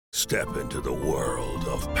Step into the world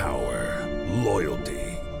of power, loyalty,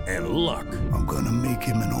 and luck. I'm gonna make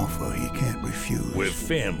him an offer he can't refuse. With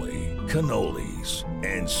family, cannolis,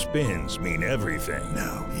 and spins mean everything.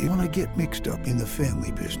 Now, you wanna get mixed up in the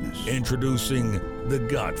family business. Introducing The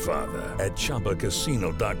Godfather at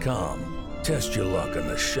ChumbaCasino.com. Test your luck in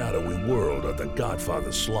the shadowy world of The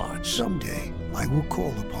Godfather slot. Someday, I will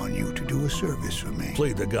call upon you to do a service for me.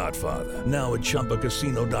 Play The Godfather now at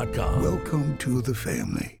ChumbaCasino.com. Welcome to the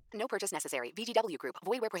family. No purchase necessary. VGW Group.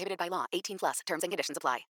 Void where prohibited by law. 18 plus. Terms and conditions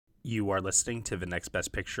apply. You are listening to the Next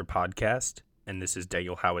Best Picture podcast, and this is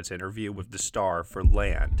Daniel Howitt's interview with the star for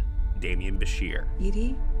Land, Damian Bashir.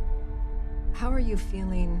 Edie, how are you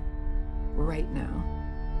feeling right now?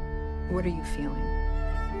 What are you feeling?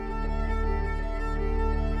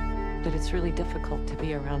 That it's really difficult to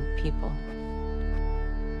be around people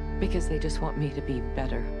because they just want me to be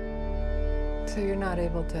better. So you're not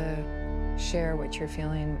able to share what you're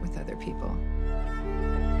feeling with other people?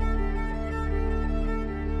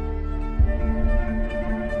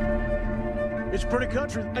 It's pretty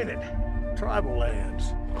country, ain't it? Tribal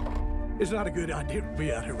lands. It's not a good idea to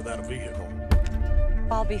be out here without a vehicle.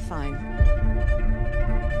 I'll be fine.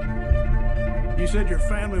 You said your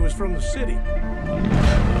family was from the city.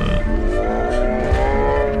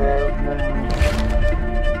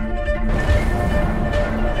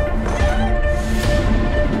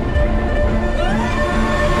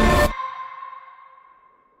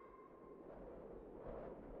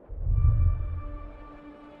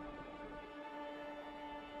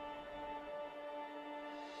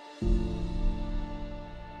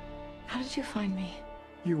 How did you find me?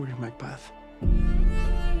 You were in Macbeth.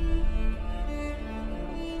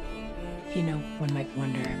 You know, one might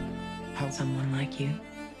wonder how someone like you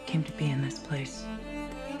came to be in this place.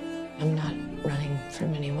 I'm not running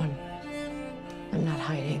from anyone. I'm not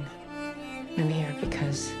hiding. I'm here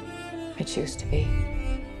because I choose to be.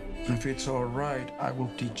 If it's all right, I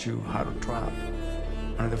will teach you how to trap.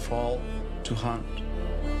 And in the fall, to hunt.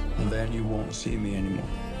 And then you won't see me anymore.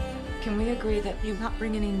 Can we agree that you not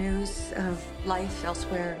bring any news of life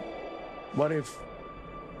elsewhere? What if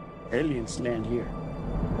aliens land here?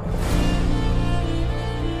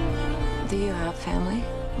 Do you have family?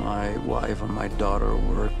 My wife and my daughter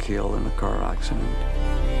were killed in a car accident.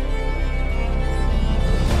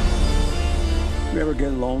 You ever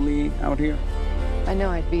get lonely out here? I know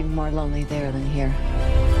I'd be more lonely there than here.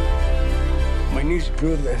 My niece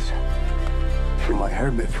proved this from my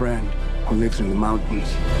hermit friend who lives in the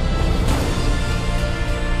mountains.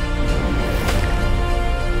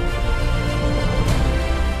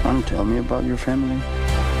 Tell me about your family.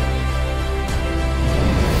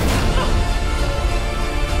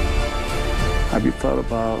 Have you thought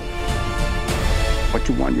about what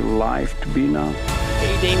you want your life to be now?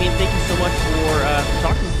 Hey, Damian, thank you so much for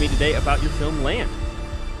talking with me today about your film Land.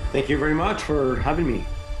 Thank you very much for having me.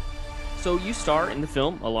 So you star in the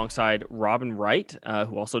film alongside Robin Wright,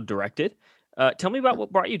 who also directed. Tell me about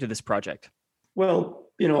what brought you to this project.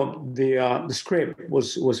 Well, you know, the script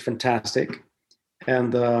was fantastic.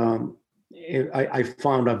 And I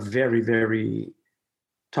found a very, very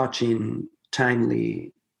touching,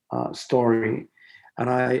 timely story. And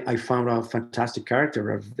I found a fantastic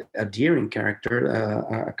character, a daring character,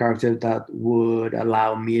 a character that would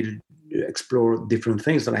allow me to explore different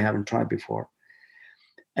things that I haven't tried before.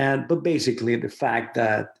 But basically the fact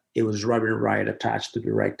that it was Robin Wright attached to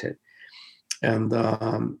direct it. And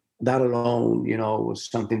that alone, you know, was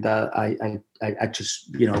something that I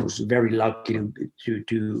just, you know, was very lucky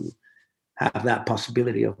to have that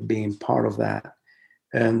possibility of being part of that.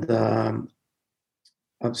 And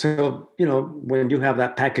so, you know, when you have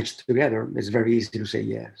that package together, it's very easy to say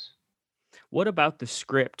yes. What about the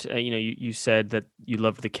script? You said that you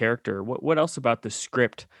loved the character. What else about the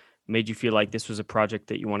script made you feel like this was a project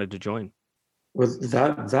that you wanted to join? Well,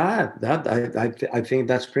 I think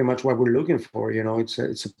that's pretty much what we're looking for. You know, it's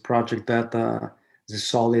a project that is a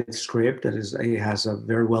solid script that it has a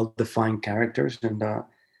very well defined characters and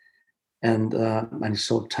it's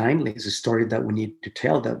so timely. It's a story that we need to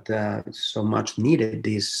tell that it's so much needed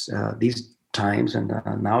these times and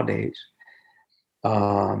nowadays.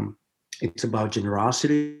 It's about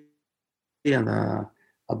generosity and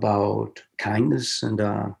about kindness and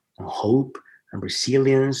hope and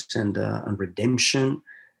resilience and redemption.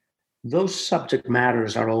 Those subject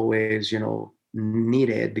matters are always, you know,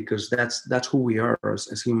 needed because that's who we are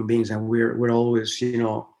as human beings, and we're always, you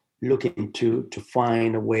know, looking to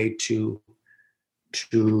find a way to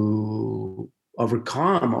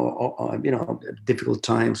overcome or you know, difficult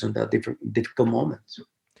times and difficult moments.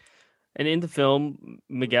 And in the film,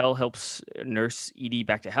 Miguel helps nurse Edie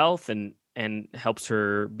back to health, and and helps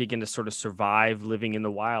her begin to sort of survive living in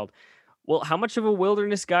the wild. Well, how much of a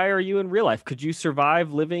wilderness guy are you in real life? Could you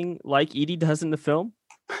survive living like Edie does in the film?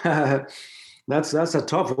 That's a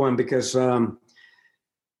tough one because oh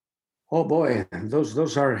boy,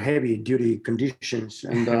 those are heavy duty conditions,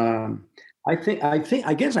 and I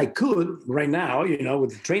guess I could right now.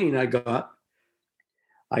 With the training I got,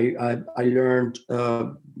 I learned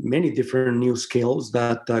many different new skills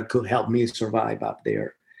that could help me survive up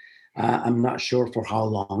there. I'm not sure for how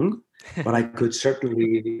long, but I could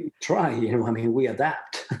certainly try. We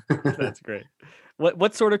adapt. That's great.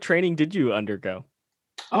 What sort of training did you undergo?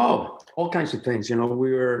 Oh, all kinds of things. We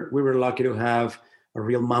were lucky to have a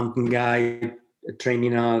real mountain guide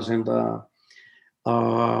training us, and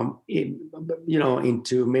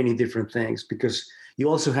into many different things, because you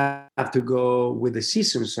also have to go with the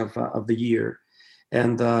seasons of the year,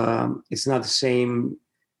 and it's not the same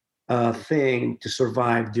thing to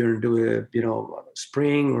survive during the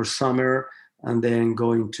spring or summer, and then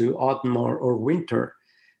going to autumn or winter.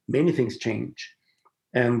 Many things change,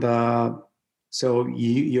 and so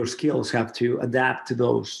your skills have to adapt to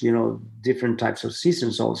those different types of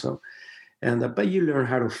seasons also. And but you learn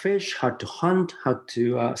how to fish, how to hunt, how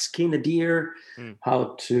to skin a deer,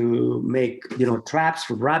 how to make traps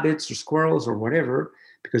for rabbits or squirrels or whatever,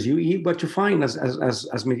 because you eat what you find,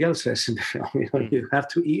 as Miguel says in the film. You have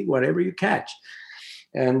to eat whatever you catch,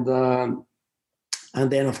 and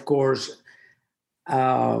then of course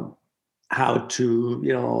how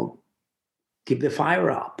to keep the fire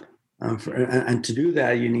up, and to do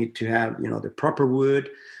that you need to have the proper wood.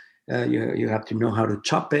 You have to know how to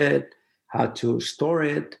chop it, how to store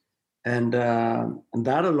it, and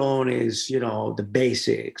that alone is the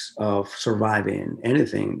basics of surviving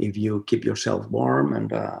anything. If you keep yourself warm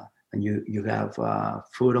and you have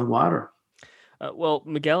food and water. Well,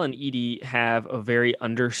 Miguel and Edie have a very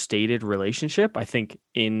understated relationship. I think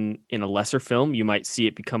in a lesser film, you might see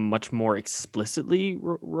it become much more explicitly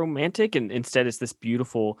romantic, and instead it's this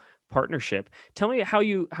beautiful partnership. Tell me how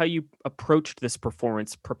you approached this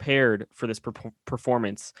performance, prepared for this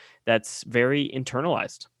performance that's very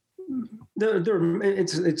internalized.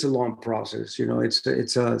 It's a long process.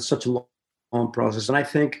 It's such a long process, and I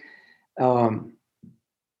think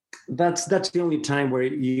that's the only time where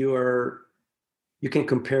you can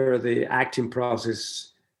compare the acting process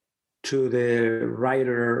to the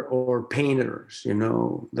writer or painters,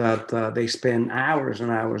 that they spend hours and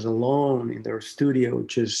hours alone in their studio,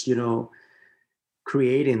 just,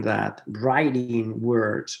 creating that, writing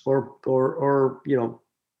words or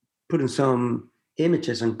putting some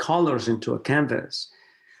images and colors into a canvas.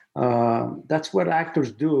 That's what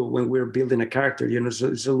actors do when we're building a character. So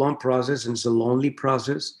it's a long process, and it's a lonely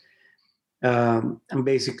process. And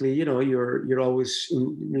basically, you're always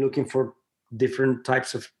looking for different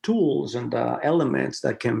types of tools and elements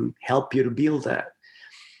that can help you to build that.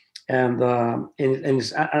 And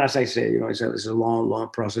it's, as I say, it's a long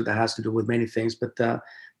process that has to do with many things. But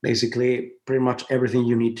basically, pretty much everything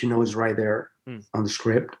you need to know is right there on the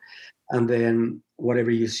script. And then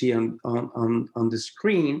whatever you see on the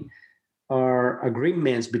screen are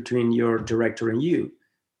agreements between your director and you.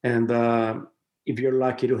 And if you're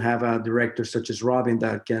lucky to have a director such as Robin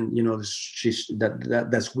that can,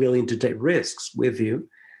 that's willing to take risks with you,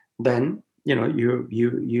 then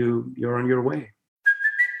you're on your way.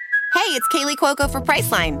 Hey, it's Kaylee Cuoco for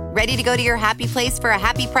Priceline. Ready to go to your happy place for a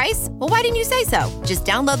happy price? Well, why didn't you say so? Just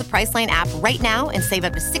download the Priceline app right now and save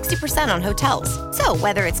up to 60% on hotels. So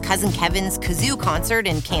whether it's Cousin Kevin's Kazoo Concert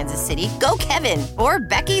in Kansas City, go Kevin, or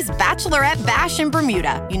Becky's Bachelorette Bash in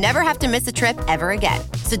Bermuda, you never have to miss a trip ever again.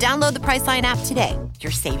 So download the Priceline app today.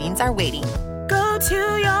 Your savings are waiting. Go to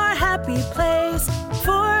your happy place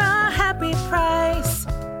for a happy price.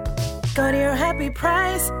 Go to your happy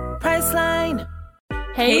price, Priceline.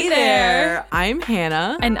 Hey there! I'm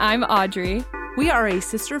Hannah. And I'm Audrey. We are a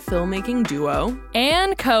sister filmmaking duo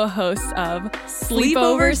and co-hosts of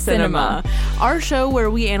Sleepover Cinema, our show where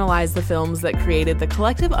we analyze the films that created the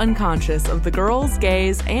collective unconscious of the girls,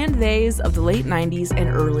 gays, and theys of the late 90s and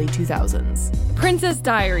early 2000s. Princess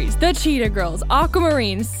Diaries, The Cheetah Girls,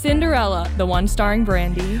 Aquamarine, Cinderella, the one starring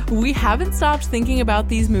Brandy. We haven't stopped thinking about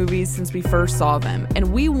these movies since we first saw them,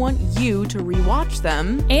 and we want you to rewatch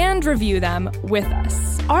them and review them with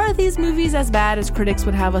us. Are these movies as bad as critics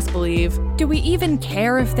would have us believe? Do we even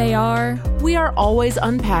care if they are? We are always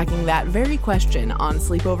unpacking that very question on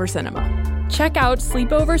Sleepover Cinema. Check out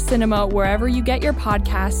Sleepover Cinema wherever you get your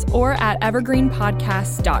podcasts or at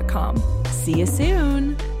evergreenpodcasts.com. See you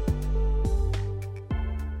soon.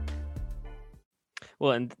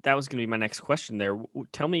 Well, and that was going to be my next question there.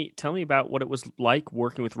 Tell me about what it was like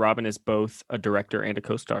working with Robin as both a director and a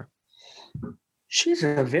co-star. She's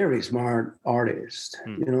a very smart artist.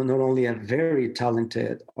 You know, not only a very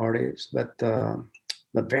talented artist, but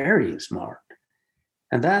very smart.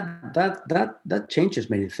 And that changes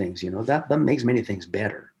many things. You know, that makes many things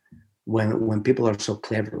better when people are so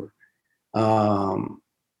clever. And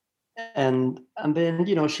then,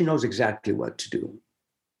 you know, she knows exactly what to do.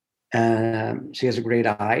 She has a great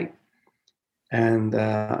eye, and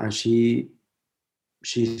she's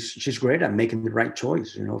great at making the right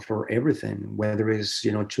choice, you know, for everything, whether it's,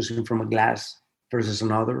 you know, choosing from a glass versus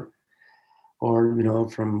another, or, you know,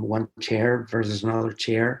 from one chair versus another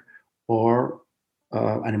chair, or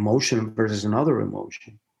an emotion versus another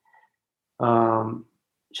emotion.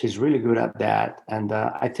 She's really good at that. And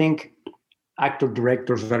I think actor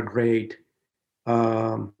directors are great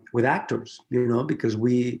with actors, you know, because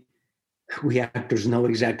we actors know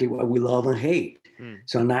exactly what we love and hate.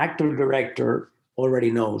 So an actor director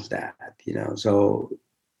already knows that, you know, so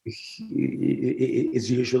it's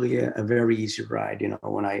usually a very easy ride. You know,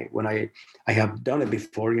 when I have done it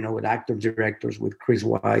before, you know, with actor directors, with Chris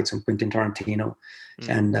Weitz and Quentin Tarantino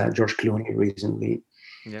and George Clooney recently.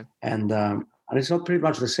 Yeah. And it's all pretty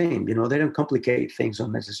much the same, you know, they don't complicate things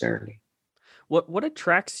unnecessarily. What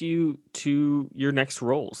attracts you to your next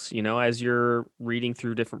roles, you know, as you're reading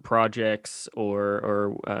through different projects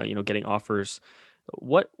or you know, getting offers?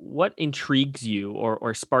 What intrigues you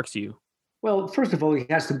or sparks you? Well, first of all, it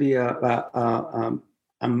has to be a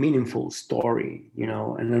meaningful story, you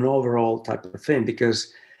know, and an overall type of thing,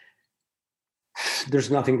 because there's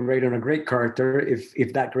nothing great on a great character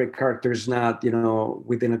if that great character is not, you know,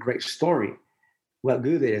 within a great story. What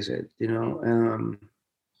good is it, you know?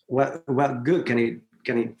 What good can it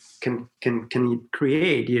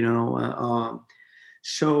create, you know?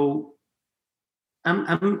 So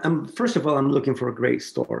I'm first of all, I'm looking for a great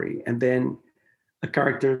story, and then a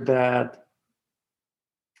character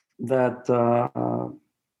that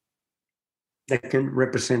can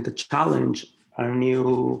represent a challenge, a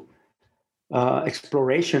new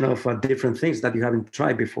exploration of different things that you haven't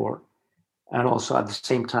tried before, and also at the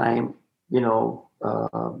same time, you know,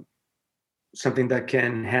 something that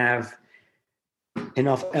can have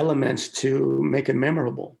enough elements to make it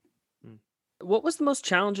memorable. What was the most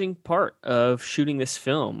challenging part of shooting this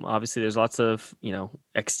film? Obviously, there's lots of, you know,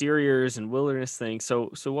 exteriors and wilderness things.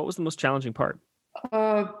 So what was the most challenging part?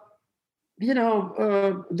 You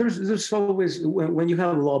know, there's always, when you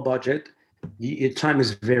have a low budget, your time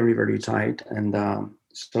is very, very tight, and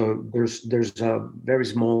so there's a very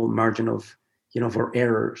small margin of, you know, for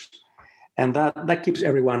errors, and that keeps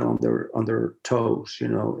everyone on their toes. You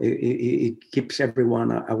know, it keeps everyone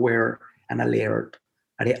aware and alert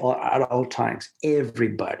at all times.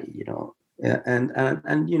 Everybody, you know,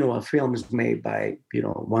 and you know, a film is made by, you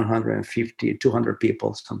know, 150, 200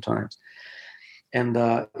 people sometimes. And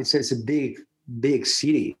it's a big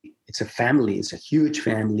city. It's a family. It's a huge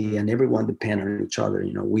family, and everyone depends on each other.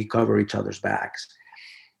 You know, we cover each other's backs.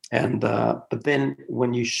 And but then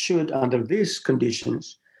when you shoot under these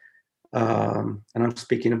conditions, and I'm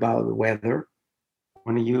speaking about the weather,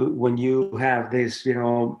 when you have this, you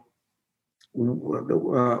know,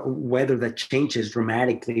 weather that changes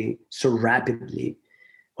dramatically so rapidly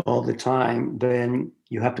all the time, then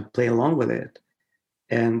you have to play along with it.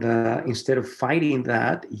 And instead of fighting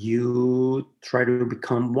that, you try to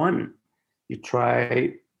become one. You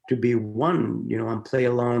try to be one, you know, and play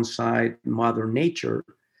alongside Mother Nature.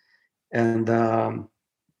 And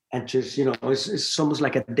just, you know, it's almost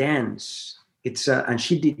like a dance. It's and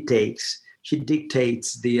she dictates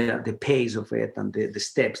the pace of it and the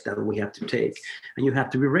steps that we have to take. And you have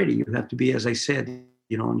to be ready. You have to be, as I said,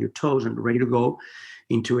 you know, on your toes and ready to go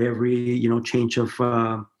into every, you know, change of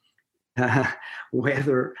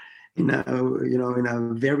weather, in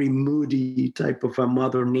a very moody type of a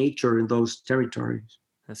Mother Nature in those territories.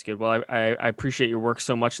 That's good. Well, I appreciate your work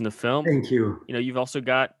so much in the film. Thank you. You know, you've also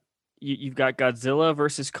got you've got Godzilla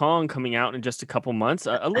versus Kong coming out in just a couple months.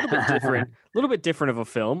 A little bit different of a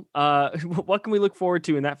film. What can we look forward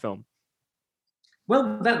to in that film?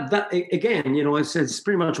 Well, that again, you know, it's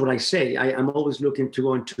pretty much what I say. I'm always looking to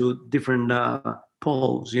go into different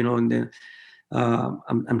poles, you know, and then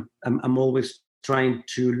I'm always trying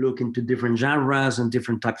to look into different genres and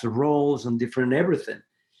different types of roles and different everything.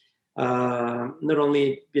 Not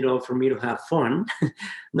only, you know, for me to have fun,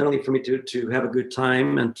 not only for me to have a good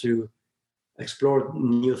time and to explore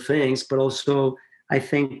new things, but also I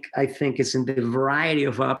think it's in the variety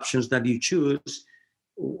of options that you choose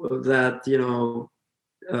that, you know,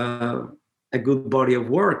 a good body of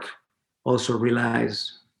work also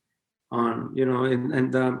relies on, you know,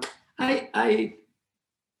 and I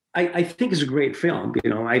think it's a great film. You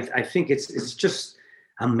know, I think it's just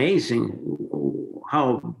amazing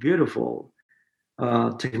how beautiful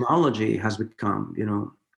technology has become, you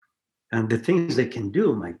know, and the things they can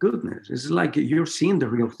do. My goodness, it's like you're seeing the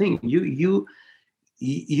real thing. You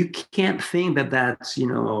can't think that that's, you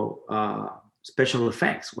know, special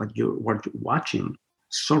effects. What you're watching,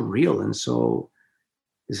 so real, and so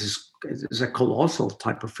this is a colossal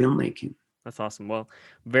type of filmmaking. That's awesome. Well,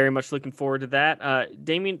 very much looking forward to that.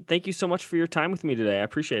 Damien, thank you so much for your time with me today. I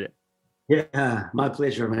appreciate it. Yeah, my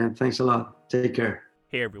pleasure, man. Thanks a lot. Take care.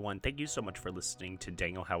 Hey everyone, thank you so much for listening to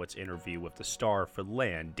Daniel Howitt's interview with the star for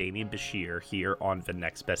Land, Damien Bashir, here on the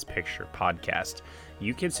Next Best Picture podcast.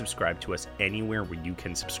 You can subscribe to us anywhere where you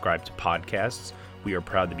can subscribe to podcasts. We are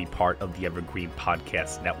proud to be part of the Evergreen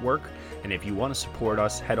Podcast Network. And if you want to support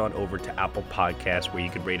us, head on over to Apple Podcasts, where you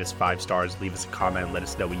can rate us 5 stars, leave us a comment, and let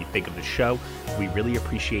us know what you think of the show. We really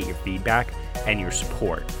appreciate your feedback and your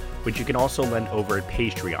support, which you can also lend over at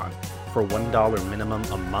Patreon. For $1 minimum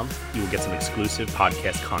a month, you will get some exclusive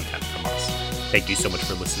podcast content from us. Thank you so much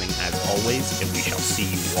for listening as always, and we shall see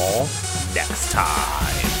you all next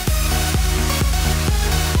time.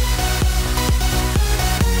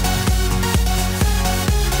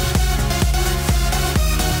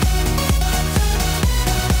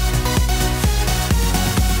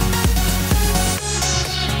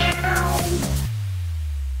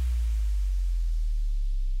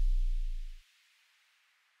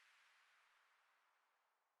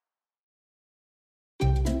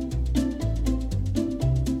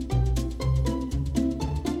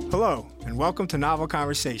 Hello, and welcome to Novel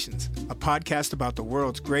Conversations, a podcast about the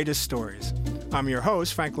world's greatest stories. I'm your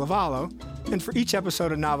host, Frank Lavallo, and for each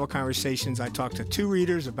episode of Novel Conversations, I talk to 2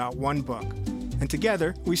 readers about one book. And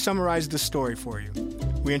together, we summarize the story for you.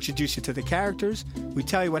 We introduce you to the characters, we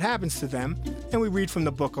tell you what happens to them, and we read from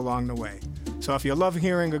the book along the way. So if you love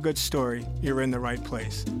hearing a good story, you're in the right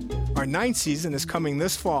place. Our 9th season is coming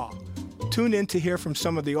this fall. Tune in to hear from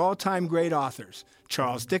some of the all-time great authors,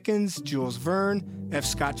 Charles Dickens, Jules Verne, F.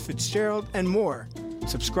 Scott Fitzgerald, and more.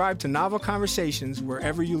 Subscribe to Novel Conversations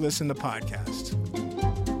wherever you listen to podcasts.